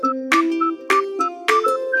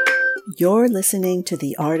You're listening to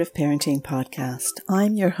the Art of Parenting podcast.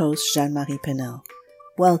 I'm your host, Jeanne-Marie Penel.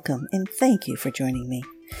 Welcome and thank you for joining me.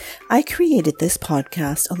 I created this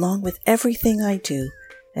podcast along with everything I do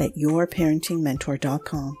at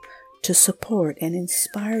yourparentingmentor.com to support and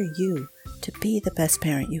inspire you to be the best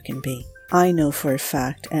parent you can be. I know for a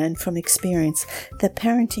fact and from experience that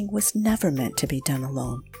parenting was never meant to be done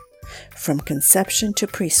alone. From conception to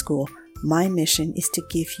preschool, my mission is to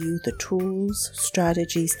give you the tools,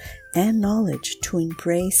 strategies, and knowledge to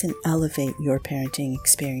embrace and elevate your parenting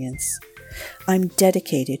experience. I'm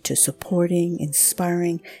dedicated to supporting,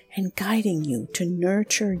 inspiring, and guiding you to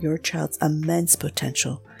nurture your child's immense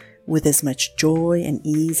potential with as much joy and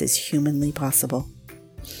ease as humanly possible.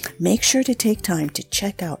 Make sure to take time to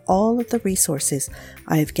check out all of the resources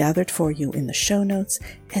I have gathered for you in the show notes,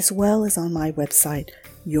 as well as on my website,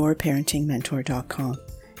 yourparentingmentor.com.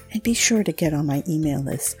 And be sure to get on my email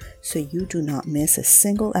list so you do not miss a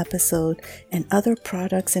single episode and other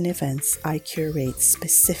products and events I curate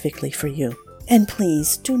specifically for you. And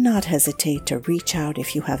please do not hesitate to reach out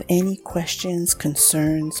if you have any questions,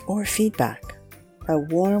 concerns, or feedback. A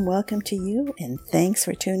warm welcome to you and thanks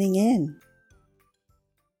for tuning in.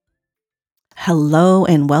 Hello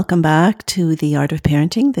and welcome back to The Art of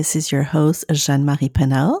Parenting. This is your host, Jeanne-Marie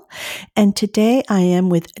Penel. And today I am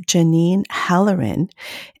with Janine Halloran.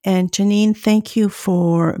 And Janine, thank you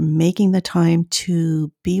for making the time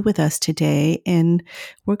to be with us today. And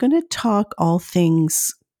we're going to talk all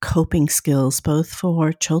things coping skills, both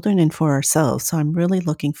for children and for ourselves. So I'm really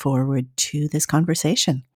looking forward to this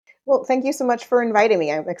conversation. Well, thank you so much for inviting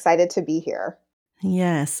me. I'm excited to be here.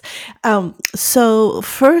 Yes. So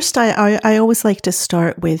first, I always like to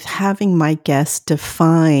start with having my guests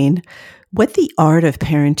define what the art of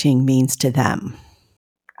parenting means to them.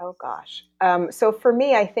 Oh, gosh. So for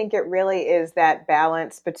me, I think it really is that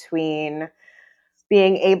balance between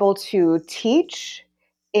being able to teach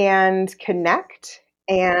and connect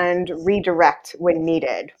and redirect when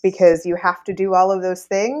needed, because you have to do all of those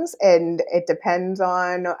things. And it depends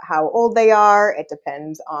on how old they are. It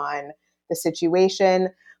depends on the situation.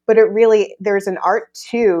 But there's an art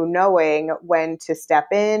to knowing when to step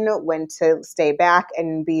in, when to stay back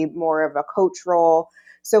and be more of a coach role.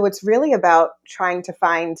 So it's really about trying to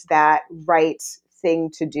find that right thing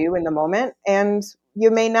to do in the moment. And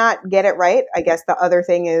you may not get it right. I guess the other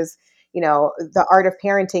thing is, the art of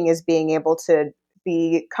parenting is being able to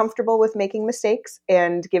be comfortable with making mistakes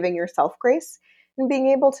and giving yourself grace and being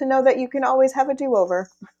able to know that you can always have a do-over.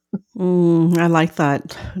 I like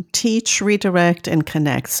that. Teach, redirect, and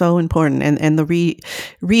connect. So important. And the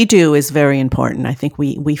redo is very important. I think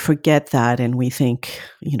we forget that and we think,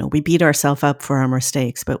 we beat ourselves up for our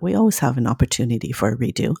mistakes, but we always have an opportunity for a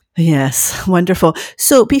redo. Yes, wonderful.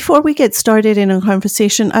 So before we get started in a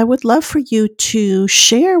conversation, I would love for you to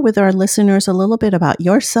share with our listeners a little bit about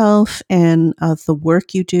yourself and the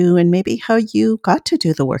work you do and maybe how you got to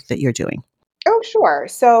do the work that you're doing. Oh, sure.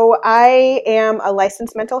 So I am a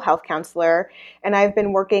licensed mental health counselor, and I've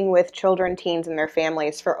been working with children, teens, and their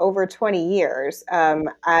families for over 20 years.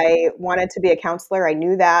 I wanted to be a counselor. I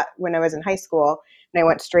knew that when I was in high school, and I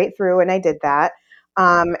went straight through and I did that.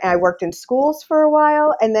 And I worked in schools for a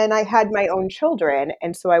while, and then I had my own children.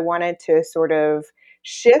 And so I wanted to sort of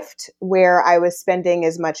shift where I was spending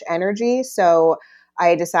as much energy. So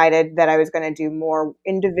I decided that I was going to do more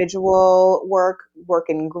individual work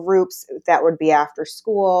in groups that would be after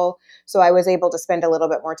school. So I was able to spend a little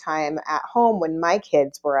bit more time at home when my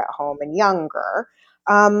kids were at home and younger.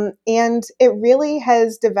 And it really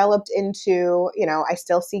has developed into, I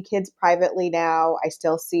still see kids privately now. I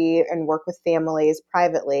still see and work with families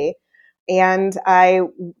privately. And I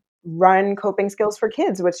run Coping Skills for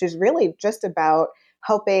Kids, which is really just about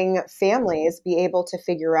helping families be able to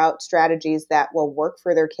figure out strategies that will work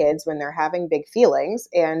for their kids when they're having big feelings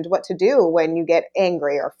and what to do when you get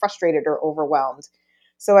angry or frustrated or overwhelmed.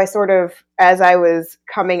 So I sort of, as I was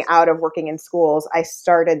coming out of working in schools, I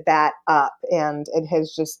started that up and it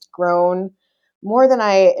has just grown more than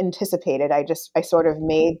I anticipated. I sort of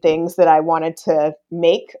made things that I wanted to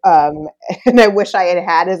make. And I wish I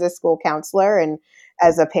had as a school counselor and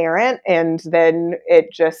as a parent. And then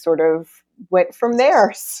it just sort of went from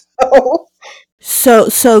there.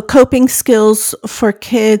 So coping skills for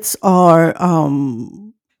kids are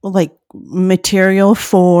like material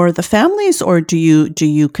for the families, or do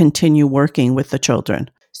you continue working with the children?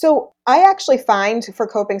 So I actually find for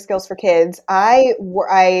Coping Skills for Kids,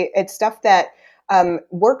 it's stuff that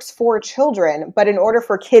works for children, but in order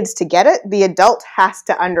for kids to get it, the adult has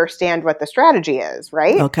to understand what the strategy is,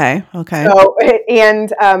 right? Okay.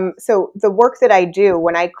 So the work that I do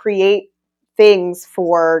when I create things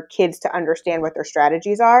for kids to understand what their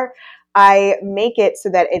strategies are, I make it so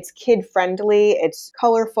that it's kid friendly, it's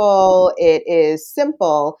colorful, it is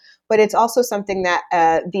simple, but it's also something that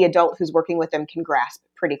the adult who's working with them can grasp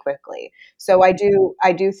pretty quickly. So I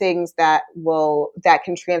do things that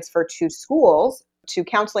can transfer to schools, to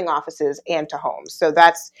counseling offices, and to homes. So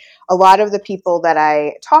that's a lot of the people that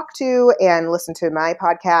I talk to and listen to my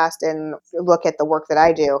podcast and look at the work that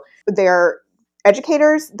I do. They're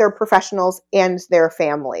educators, they're professionals, and their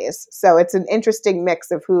families. So it's an interesting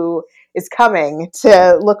mix of who is coming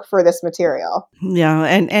to look for this material. Yeah,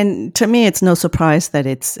 and to me, it's no surprise that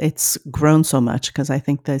it's grown so much, because I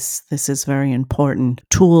think this is very important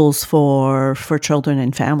tools for children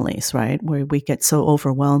and families, right? Where we get so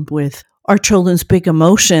overwhelmed with our children's big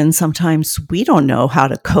emotions, sometimes we don't know how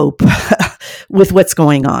to cope with what's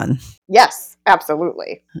going on. Yes,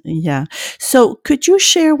 absolutely. Yeah. So could you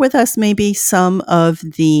share with us maybe some of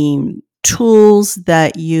the tools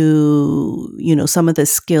that some of the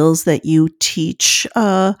skills that you teach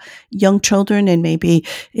young children, and maybe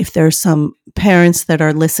if there's some parents that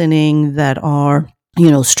are listening that are,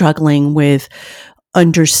 struggling with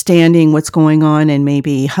understanding what's going on and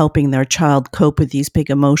maybe helping their child cope with these big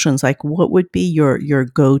emotions, like what would be your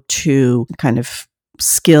go-to kind of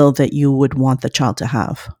skill that you would want the child to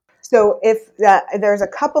have? So if there's a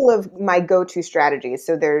couple of my go-to strategies.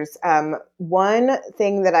 So there's one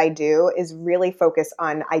thing that I do is really focus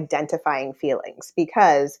on identifying feelings,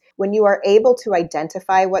 because when you are able to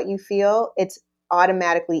identify what you feel, it's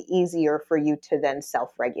automatically easier for you to then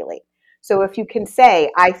self-regulate. So if you can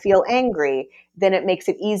say, I feel angry, then it makes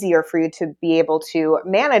it easier for you to be able to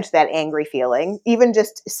manage that angry feeling. Even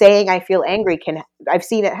just saying I feel angry I've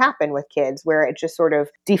seen it happen with kids where it just sort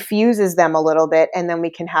of diffuses them a little bit. And then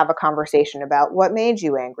we can have a conversation about what made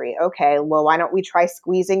you angry. Okay, well, why don't we try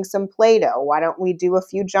squeezing some Play-Doh? Why don't we do a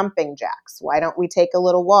few jumping jacks? Why don't we take a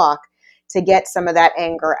little walk to get some of that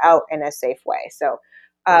anger out in a safe way? So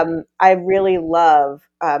I really love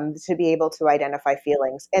to be able to identify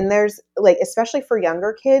feelings. And there's like, especially for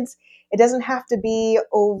younger kids, it doesn't have to be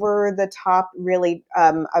over the top, really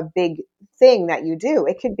a big thing that you do.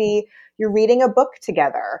 It could be you're reading a book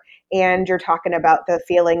together and you're talking about the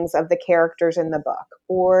feelings of the characters in the book,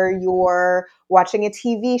 or you're watching a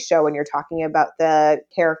TV show and you're talking about the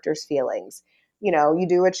characters' feelings. You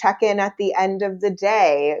do a check-in at the end of the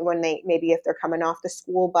day when maybe if they're coming off the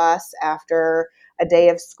school bus after a day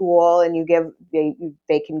of school, and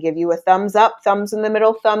they can give you a thumbs up, thumbs in the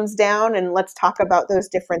middle, thumbs down, and let's talk about those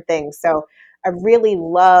different things. So I really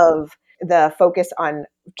love the focus on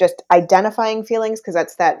just identifying feelings, because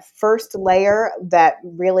that's that first layer that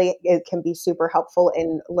really it can be super helpful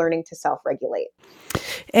in learning to self-regulate.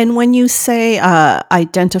 And when you say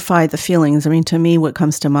identify the feelings, I mean, to me, what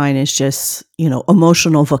comes to mind is just,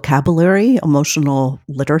 emotional vocabulary, emotional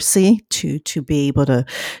literacy to be able to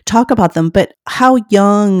talk about them. But how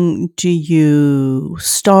young do you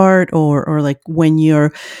start, or like when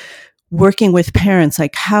you're working with parents,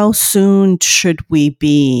 like how soon should we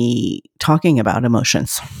be talking about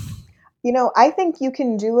emotions? I think you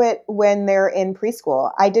can do it when they're in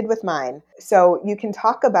preschool. I did with mine. So you can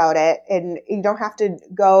talk about it and you don't have to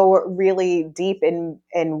go really deep and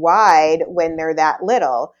wide when they're that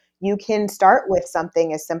little. You can start with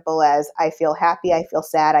something as simple as I feel happy, I feel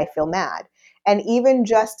sad, I feel mad. And even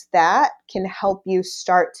just that can help you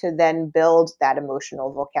start to then build that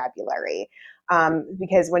emotional vocabulary.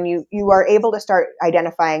 Because when you are able to start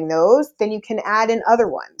identifying those, then you can add in other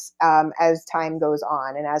ones as time goes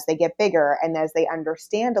on and as they get bigger and as they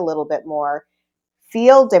understand a little bit more,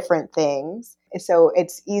 feel different things. So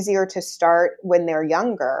it's easier to start when they're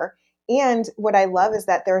younger. And what I love is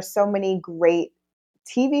that there are so many great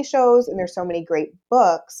TV shows and there's so many great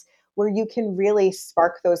books where you can really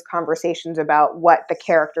spark those conversations about what the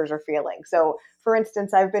characters are feeling. So, for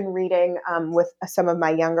instance, I've been reading with some of my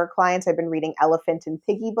younger clients, I've been reading Elephant and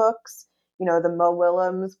Piggy books, the Mo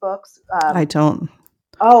Willems books. I don't.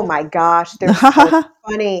 Oh my gosh, they're so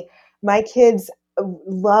funny. My kids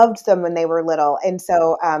loved them when they were little. And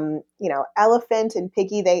so, Elephant and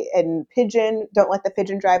Piggy, and Pigeon, don't let the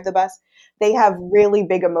pigeon drive the bus. They have really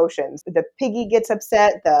big emotions. The piggy gets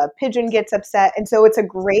upset, the pigeon gets upset. And so it's a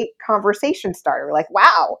great conversation starter. Like,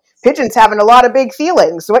 wow, pigeon's having a lot of big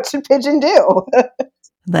feelings. What should pigeon do?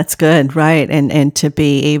 That's good, right? And to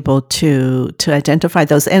be able to identify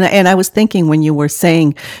those. And I was thinking when you were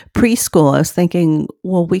saying preschool, I was thinking,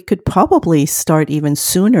 well, we could probably start even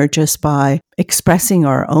sooner just by expressing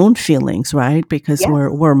our own feelings, right? Because Yes.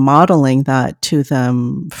 we're modeling that to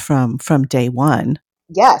them from day one.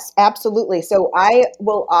 Yes, absolutely. So I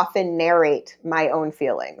will often narrate my own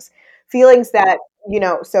feelings that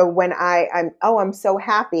So when I'm so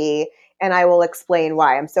happy, and I will explain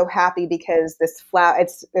why. I'm so happy because this flower,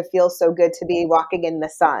 it feels so good to be walking in the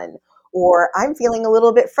sun. Or I'm feeling a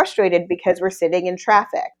little bit frustrated because we're sitting in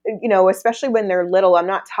traffic. Especially when they're little, I'm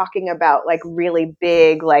not talking about like really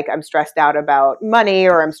big, like I'm stressed out about money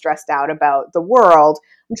or I'm stressed out about the world.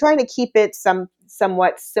 I'm trying to keep it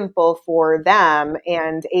somewhat simple for them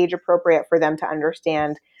and age appropriate for them to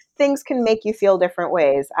understand things can make you feel different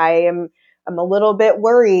ways. I'm a little bit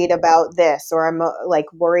worried about this, or I'm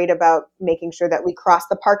like worried about making sure that we cross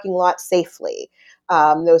the parking lot safely,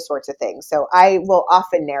 those sorts of things. So I will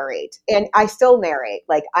often narrate, and I still narrate.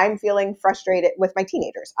 Like I'm feeling frustrated with my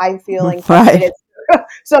teenagers. I'm feeling Right. frustrated.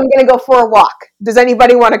 So I'm going to go for a walk. Does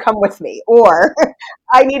anybody want to come with me? Or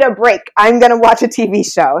I need a break. I'm going to watch a TV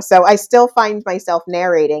show. So I still find myself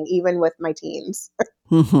narrating even with my teens.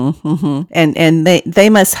 And they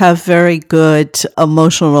must have very good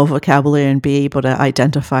emotional vocabulary and be able to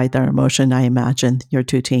identify their emotion, I imagine, your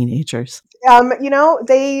two teenagers.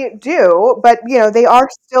 They do, but they are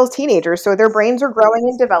still teenagers, so their brains are growing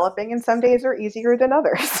and developing, and some days are easier than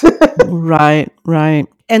others. Right, right.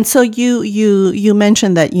 And so you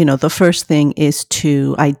mentioned that, the first thing is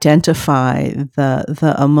to identify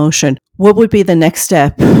the emotion. What would be the next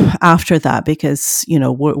step after that? Because,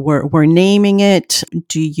 we're naming it.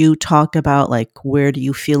 Do you talk about like where do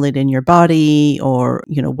you feel it in your body, or,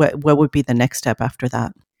 what would be the next step after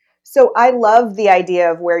that? So I love the idea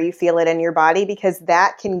of where you feel it in your body because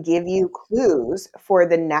that can give you clues for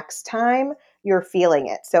the next time you're feeling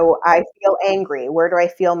it. So I feel angry. Where do I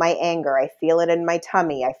feel my anger? I feel it in my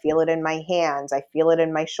tummy. I feel it in my hands. I feel it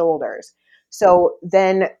in my shoulders. So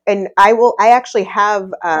then, and I actually have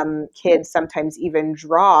kids sometimes even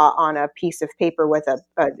draw on a piece of paper with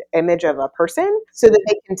an image of a person so that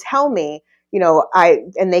they can tell me,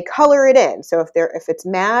 and they color it in. So if it's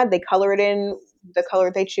mad, they color it in the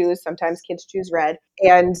color they choose. Sometimes kids choose red,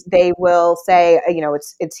 and they will say,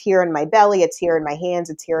 it's here in my belly, it's here in my hands,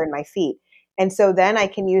 it's here in my feet. And so then I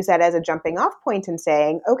can use that as a jumping off point and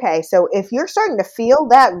saying, okay, so if you're starting to feel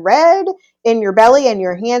that red in your belly and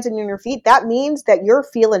your hands and in your feet, that means that you're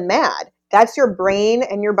feeling mad. That's your brain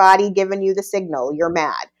and your body giving you the signal you're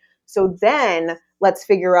mad. So then let's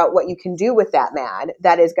figure out what you can do with that mad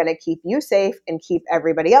that is going to keep you safe and keep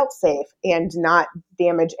everybody else safe and not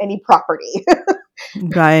damage any property.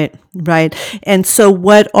 Right, right. And so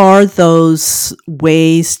what are those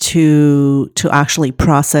ways to actually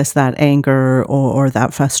process that anger, or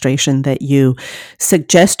that frustration that you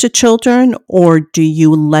suggest to children, or do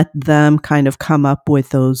you let them kind of come up with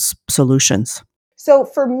those solutions? So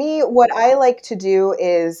for me, what I like to do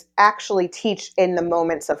is actually teach in the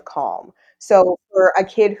moments of calm. So for a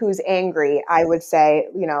kid who's angry, I would say,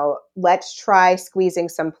 let's try squeezing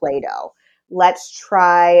some Play-Doh. Let's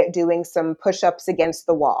try doing some push-ups against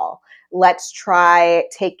the wall. Let's try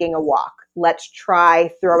taking a walk. Let's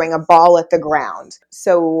try throwing a ball at the ground.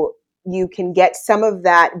 So you can get some of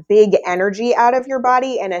that big energy out of your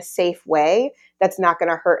body in a safe way that's not going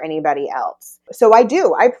to hurt anybody else. So I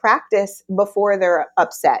practice before they're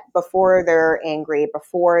upset, before they're angry,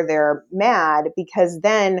 before they're mad, because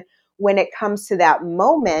then when it comes to that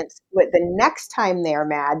moment, with the next time they're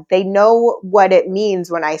mad, they know what it means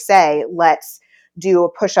when I say, let's do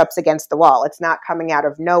push-ups against the wall. It's not coming out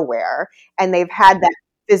of nowhere. And they've had that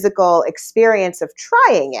physical experience of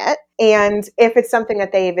trying it. And if it's something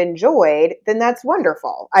that they've enjoyed, then that's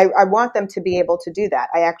wonderful. I want them to be able to do that.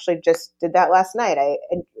 I actually just did that last night.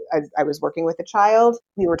 I was working with a child.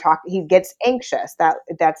 We were talking. He gets anxious.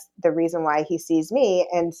 That's the reason why he sees me.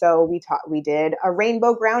 And so we did a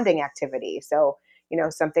rainbow grounding activity. So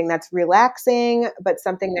something that's relaxing, but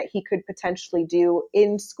something that he could potentially do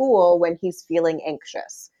in school when he's feeling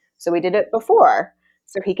anxious. So we did it before,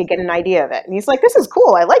 so he could get an idea of it. And he's like, "This is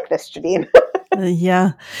cool. I like this, Janine."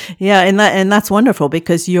 Yeah. Yeah, and that's wonderful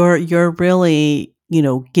because you're really,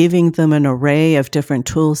 giving them an array of different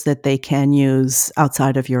tools that they can use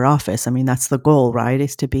outside of your office. I mean, that's the goal, right?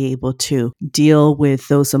 Is to be able to deal with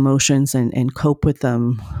those emotions and cope with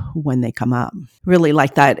them when they come up. Really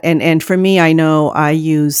like that. And for me, I know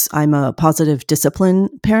I'm a positive discipline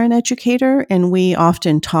parent educator, and we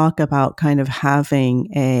often talk about kind of having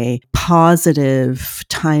a positive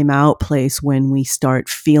timeout place when we start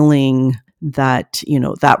feeling that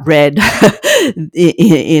red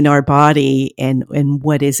in our body, and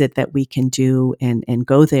what is it that we can do and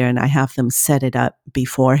go there. And I have them set it up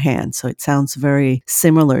beforehand. So it sounds very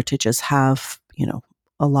similar to just have,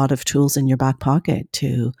 a lot of tools in your back pocket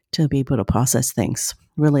to be able to process things.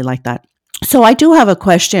 Really like that. So I do have a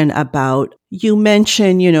question about, you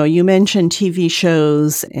mentioned TV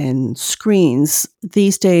shows and screens.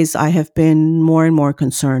 These days, I have been more and more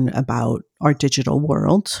concerned about our digital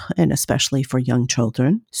world, and especially for young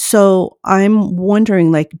children. So I'm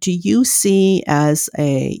wondering, like, do you see, as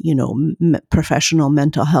a, professional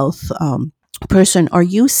mental health person, are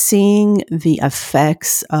you seeing the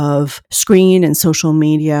effects of screen and social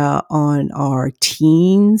media on our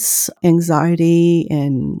teens' anxiety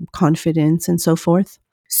and confidence and so forth?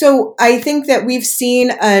 So I think that we've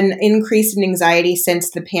seen an increase in anxiety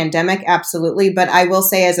since the pandemic, absolutely. But I will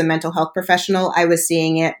say, as a mental health professional, I was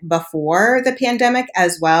seeing it before the pandemic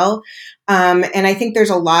as well. And I think there's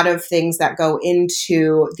a lot of things that go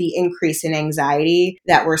into the increase in anxiety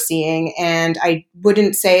that we're seeing. And I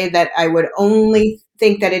wouldn't say that I would only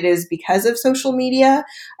think that it is because of social media.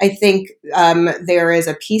 I think there is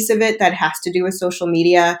a piece of it that has to do with social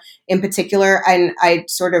media in particular. And I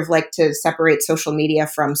sort of like to separate social media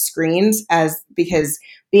from screens, as because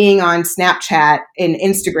being on Snapchat and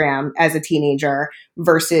Instagram as a teenager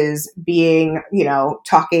versus being,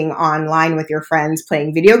 talking online with your friends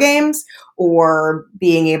playing video games or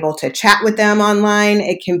being able to chat with them online,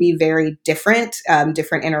 it can be very different,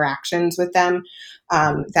 different interactions with them.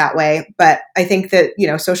 That way. But I think that,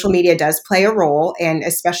 social media does play a role. And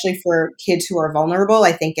especially for kids who are vulnerable,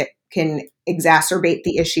 I think it can exacerbate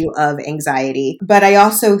the issue of anxiety. But I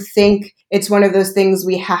also think it's one of those things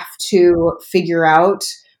we have to figure out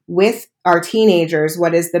with our teenagers,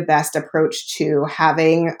 what is the best approach to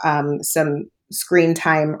having some screen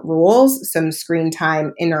time rules, some screen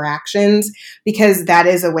time interactions, because that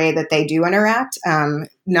is a way that they do interact,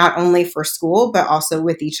 not only for school, but also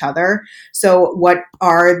with each other. So what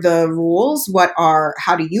are the rules?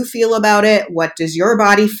 How do you feel about it? What does your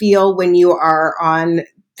body feel when you are on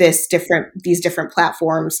these different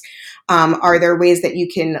platforms? Are there ways that you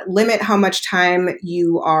can limit how much time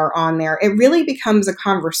you are on there? It really becomes a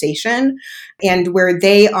conversation, and where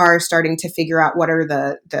they are starting to figure out what are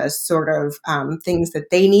the sort of things that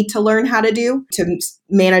they need to learn how to do to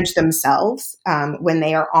manage themselves when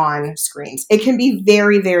they are on screens. It can be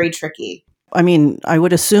very, very tricky. I mean, I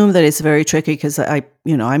would assume that it's very tricky because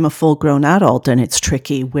I'm a full grown adult, and it's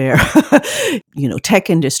tricky where, tech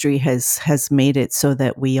industry has made it so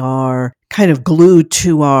that we are kind of glued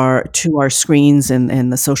to our screens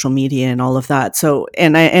and the social media and all of that. So,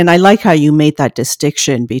 and I like how you made that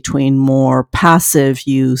distinction between more passive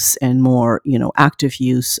use and more, active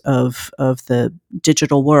use of the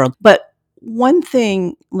digital world. But one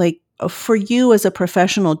thing, like, for you as a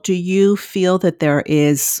professional, do you feel that there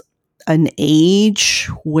is an age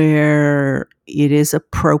where it is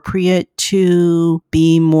appropriate to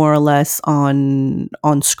be more or less on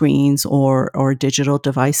screens or digital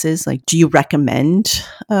devices? Like, do you recommend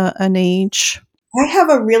an age? I have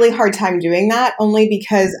a really hard time doing that, only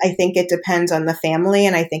because I think it depends on the family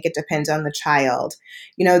and I think it depends on the child.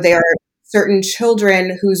 There are certain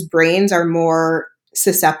children whose brains are more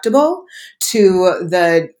susceptible to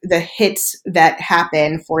the hits that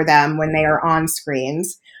happen for them when they are on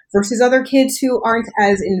screens versus other kids who aren't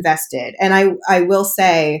as invested. And I will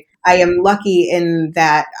say I am lucky in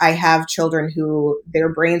that I have children who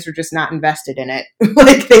their brains are just not invested in it.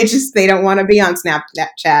 Like they don't want to be on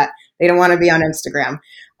Snapchat. They don't want to be on Instagram.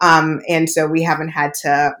 And so we haven't had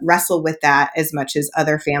to wrestle with that as much as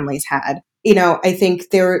other families had. I think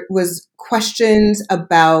there was questions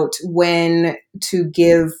about when to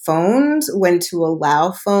give phones, when to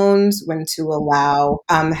allow phones, when to allow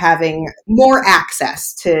having more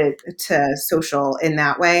access to social in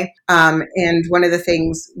that way. And one of the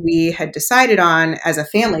things we had decided on as a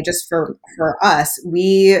family, just for us,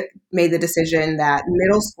 we made the decision that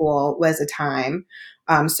middle school was a time,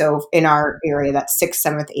 so in our area, that's 6th,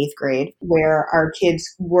 7th, 8th grade, where our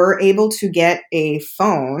kids were able to get a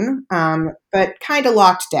phone, but kind of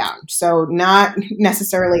locked down. So not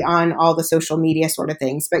necessarily on all the social media sort of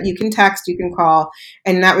things, but you can text, you can call.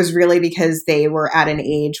 And that was really because they were at an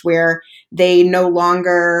age where they no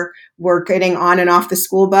longer were getting on and off the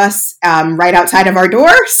school bus right outside of our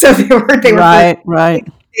door. So they were Right.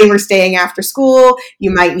 They were staying after school. You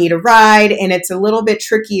might need a ride, and it's a little bit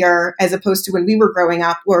trickier as opposed to when we were growing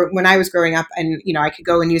up, or when I was growing up, and I could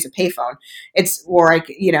go and use a payphone. It's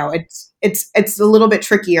a little bit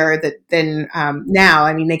trickier than now.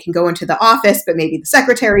 I mean, they can go into the office, but maybe the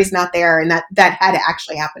secretary's not there, and that had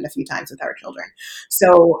actually happened a few times with our children.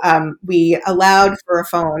 So we allowed for a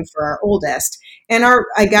phone for our oldest. And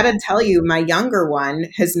I got to tell you, my younger one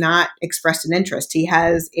has not expressed an interest. He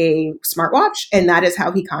has a smartwatch, and that is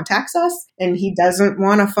how he contacts us. And he doesn't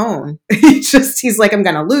want a phone. He's like, I'm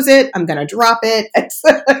going to lose it. I'm going to drop it.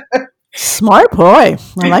 Smart boy.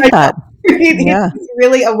 I like that. Yeah. He's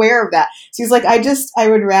really aware of that. So he's like, I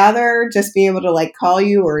would rather just be able to like call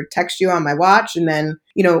you or text you on my watch. And then,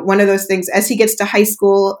 one of those things, as he gets to high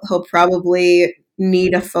school, he'll probably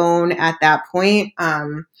need a phone at that point.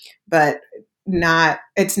 But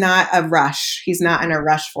it's not a rush. He's not in a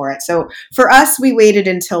rush for it. So for us, we waited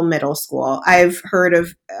until middle school. I've heard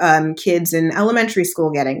of kids in elementary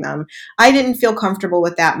school getting them. I didn't feel comfortable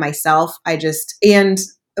with that myself. And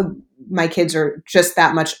my kids are just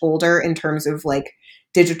that much older in terms of like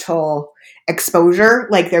digital exposure.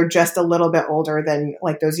 Like they're just a little bit older than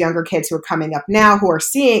like those younger kids who are coming up now, who are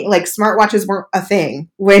seeing like smartwatches weren't a thing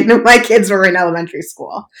when my kids were in elementary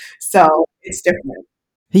school. So it's different.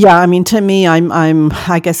 Yeah, I mean, to me,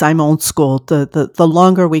 I guess I'm old school. The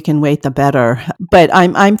longer we can wait, the better. But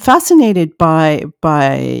I'm fascinated by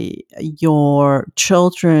your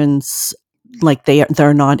children's, like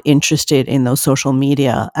they're not interested in those social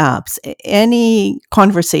media apps. Any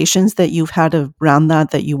conversations that you've had around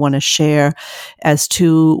that you want to share as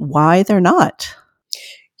to why they're not?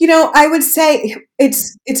 I would say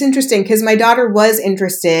it's interesting because my daughter was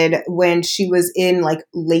interested when she was in like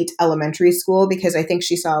late elementary school, because I think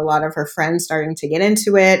she saw a lot of her friends starting to get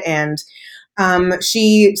into it, and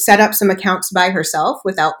she set up some accounts by herself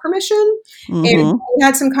without permission, and Mm-hmm. we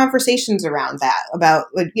had some conversations around that about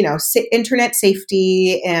internet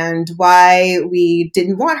safety and why we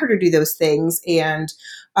didn't want her to do those things, and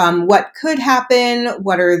what could happen,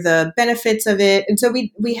 what are the benefits of it, and so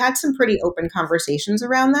we had some pretty open conversations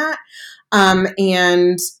around that,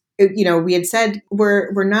 and we had said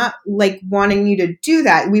we're not like wanting you to do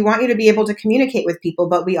that. We want you to be able to communicate with people,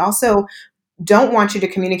 but we also don't want you to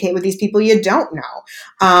communicate with these people you don't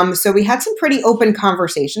know. So we had some pretty open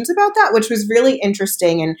conversations about that, which was really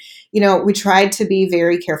interesting. And, we tried to be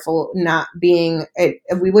very careful, not being,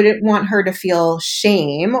 we wouldn't want her to feel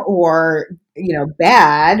shame or,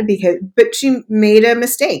 bad but she made a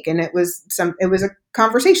mistake, and it was a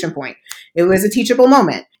conversation point. It was a teachable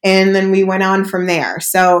moment. And then we went on from there.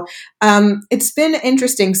 So it's been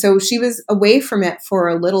interesting. So she was away from it for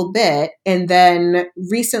a little bit. And then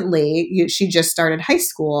recently, she just started high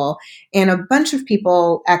school, and a bunch of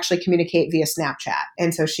people actually communicate via Snapchat.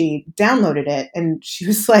 And so she downloaded it, and she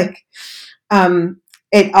was like,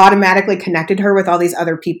 it automatically connected her with all these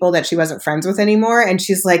other people that she wasn't friends with anymore. And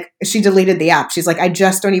she's like, she deleted the app. She's like, I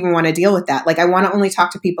just don't even want to deal with that. Like, I want to only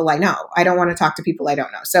talk to people I know. I don't want to talk to people I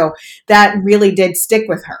don't know. So that really did stick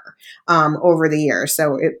with her over the years.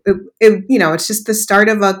 So it's just the start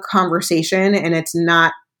of a conversation, and it's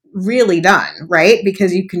not really done, right?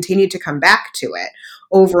 Because you continue to come back to it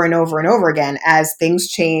over and over and over again as things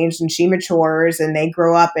change and she matures and they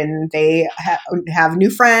grow up and they have new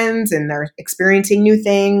friends and they're experiencing new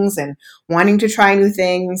things and wanting to try new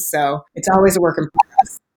things. So it's always a work in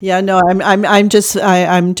progress. Yeah, no, I'm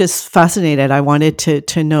just fascinated. I wanted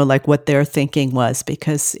to know like what their thinking was,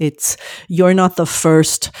 because you're not the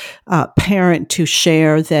first parent to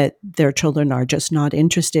share that their children are just not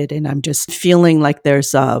interested, and I'm just feeling like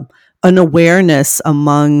there's an awareness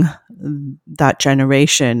among that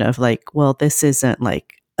generation of like, well, this isn't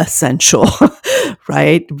like essential,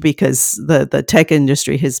 right? Because the tech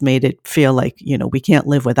industry has made it feel like, we can't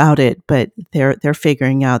live without it, but they're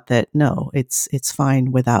figuring out that no, it's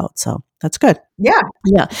fine without. So that's good. Yeah.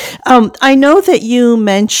 Yeah. I know that you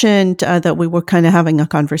mentioned that we were kind of having a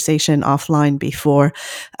conversation offline before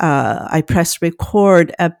I pressed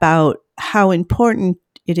record about how important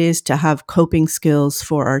it is to have coping skills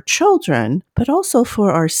for our children, but also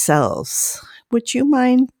for ourselves. Would you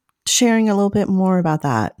mind sharing a little bit more about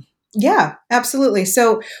that? Yeah, absolutely.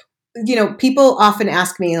 So, people often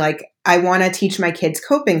ask me, like, I want to teach my kids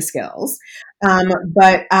coping skills,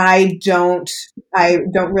 but I don't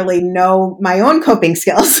really know my own coping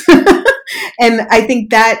skills. And I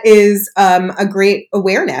think that is a great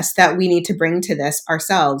awareness that we need to bring to this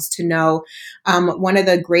ourselves, to know one of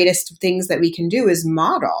the greatest things that we can do is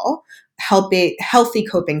model healthy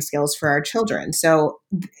coping skills for our children. So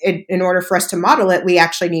in order for us to model it, we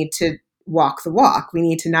actually need to walk the walk. We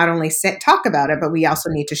need to not only talk about it, but we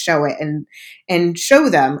also need to show it and show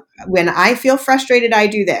them, when I feel frustrated, I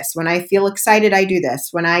do this. When I feel excited, I do this.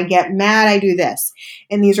 When I get mad, I do this.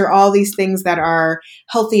 And these are all these things that are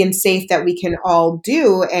healthy and safe that we can all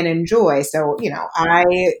do and enjoy. So,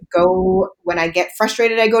 when I get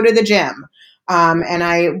frustrated, I go to the gym. And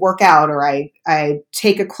I work out, or I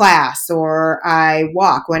take a class, or I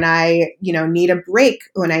walk. When I, need a break,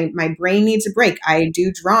 when my brain needs a break, I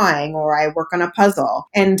do drawing, or I work on a puzzle.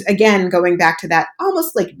 And again, going back to that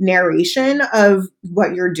almost like narration of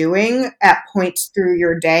what you're doing at points through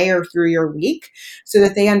your day or through your week, so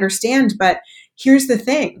that they understand. But here's the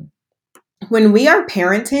thing. when we are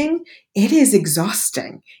parenting, it is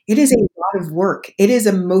exhausting. It is a lot of work. It is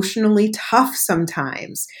emotionally tough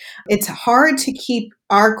sometimes. It's hard to keep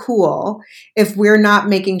our cool if we're not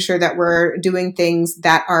making sure that we're doing things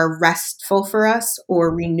that are restful for us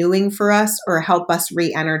or renewing for us or help us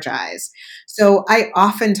re-energize. So I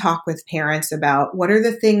often talk with parents about what are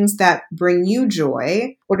the things that bring you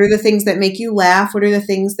joy? What are the things that make you laugh? What are the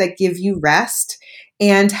things that give you rest?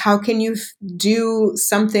 And how can you do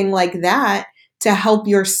something like that to help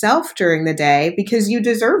yourself during the day, because you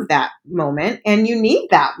deserve that moment and you need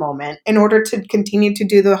that moment in order to continue to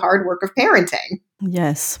do the hard work of parenting.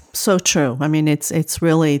 Yes, so true. I mean, it's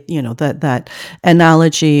really, that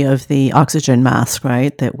analogy of the oxygen mask,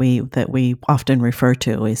 right? That we often refer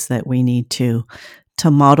to, is that we need to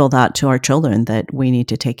model that to our children, that we need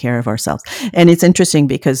to take care of ourselves. And it's interesting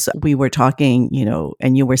because we were talking,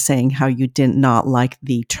 and you were saying how you did not like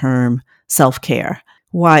the term self-care.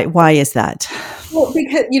 Why is that? Well,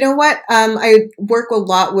 because you know what? I work a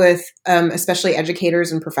lot with, especially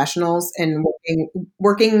educators and professionals, and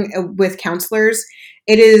working with counselors.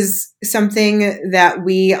 It is something that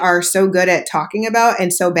we are so good at talking about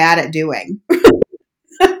and so bad at doing.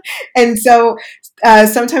 And so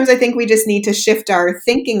sometimes I think we just need to shift our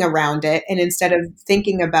thinking around it. And instead of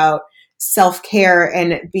thinking about self-care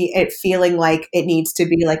and it feeling like it needs to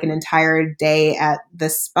be like an entire day at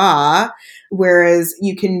the spa, whereas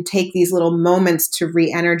you can take these little moments to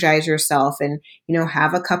re-energize yourself and,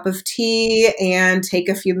 have a cup of tea and take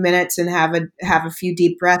a few minutes and have a few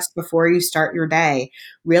deep breaths before you start your day.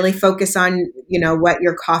 Really focus on, what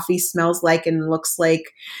your coffee smells like and looks like,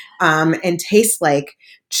 and tastes like,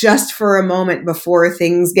 just for a moment before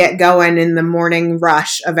things get going in the morning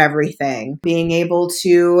rush of everything. Being able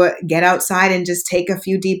to get outside and just take a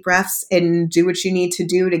few deep breaths and do what you need to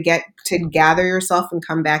do to gather yourself and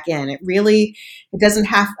come back in. It doesn't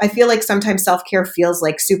have, I feel like sometimes self-care feels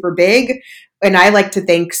like super big, and I like to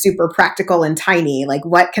think super practical and tiny. Like,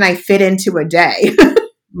 what can I fit into a day?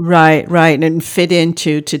 Right, and fit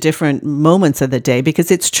into different moments of the day,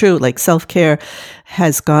 because it's true, like self-care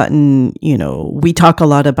has gotten, we talk a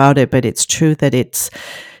lot about it, but it's true that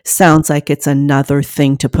sounds like it's another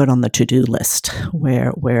thing to put on the to-do list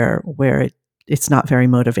where it's not very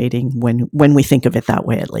motivating when we think of it that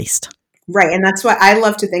way, at least. Right. And that's what I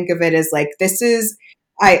love to think of it as, like, this is,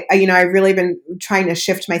 I've really been trying to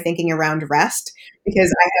shift my thinking around rest,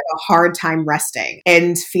 because I have a hard time resting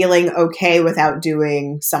and feeling okay without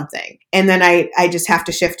doing something. And then I just have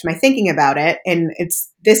to shift my thinking about it. And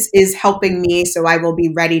this is helping me, so I will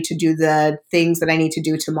be ready to do the things that I need to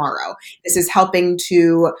do tomorrow. This is helping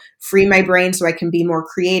to free my brain so I can be more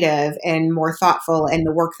creative and more thoughtful in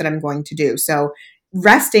the work that I'm going to do. So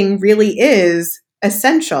resting really is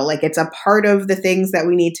essential. Like, it's a part of the things that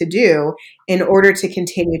we need to do in order to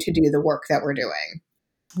continue to do the work that we're doing.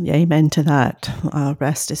 Amen to that.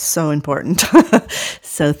 Rest is so important.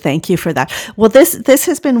 So thank you for that. Well, this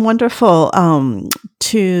has been wonderful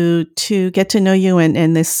to get to know you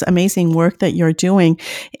and this amazing work that you're doing.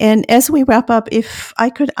 And as we wrap up, if I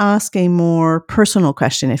could ask a more personal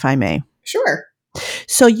question, if I may. Sure.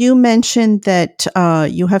 So you mentioned that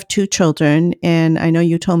you have two children, and I know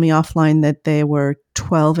you told me offline that they were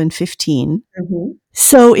 12 and 15. Mm-hmm.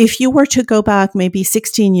 So if you were to go back maybe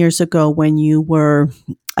 16 years ago when you were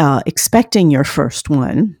expecting your first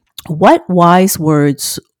one, what wise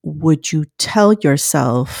words would you tell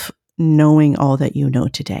yourself knowing all that you know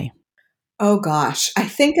today? Oh gosh, I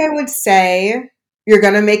think I would say you're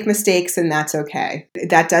going to make mistakes, and that's okay.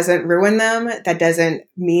 That doesn't ruin them. That doesn't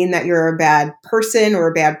mean that you're a bad person or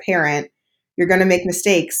a bad parent. You're going to make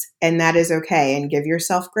mistakes, and that is okay, and give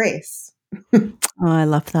yourself grace. Oh, I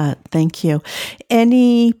love that. Thank you.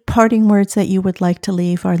 Any parting words that you would like to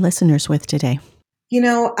leave our listeners with today?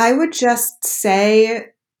 I would just say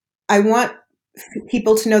I want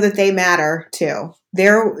people to know that they matter too.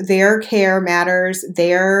 Their care matters,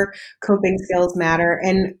 their coping skills matter,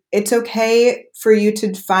 and it's okay for you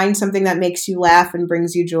to find something that makes you laugh and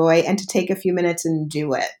brings you joy, and to take a few minutes and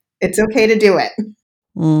do it. It's okay to do it.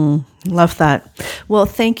 Love that. Well,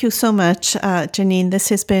 thank you so much, Janine. This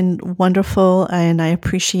has been wonderful, and I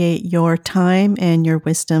appreciate your time and your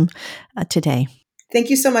wisdom today. Thank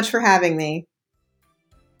you so much for having me.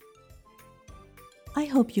 I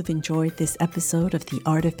hope you've enjoyed this episode of the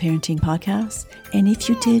Art of Parenting podcast. And if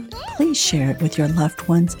you did, please share it with your loved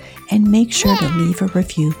ones and make sure to leave a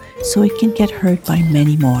review so it can get heard by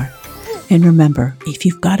many more. And remember, if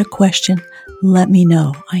you've got a question, let me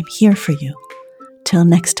know. I'm here for you. Till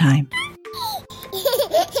next time.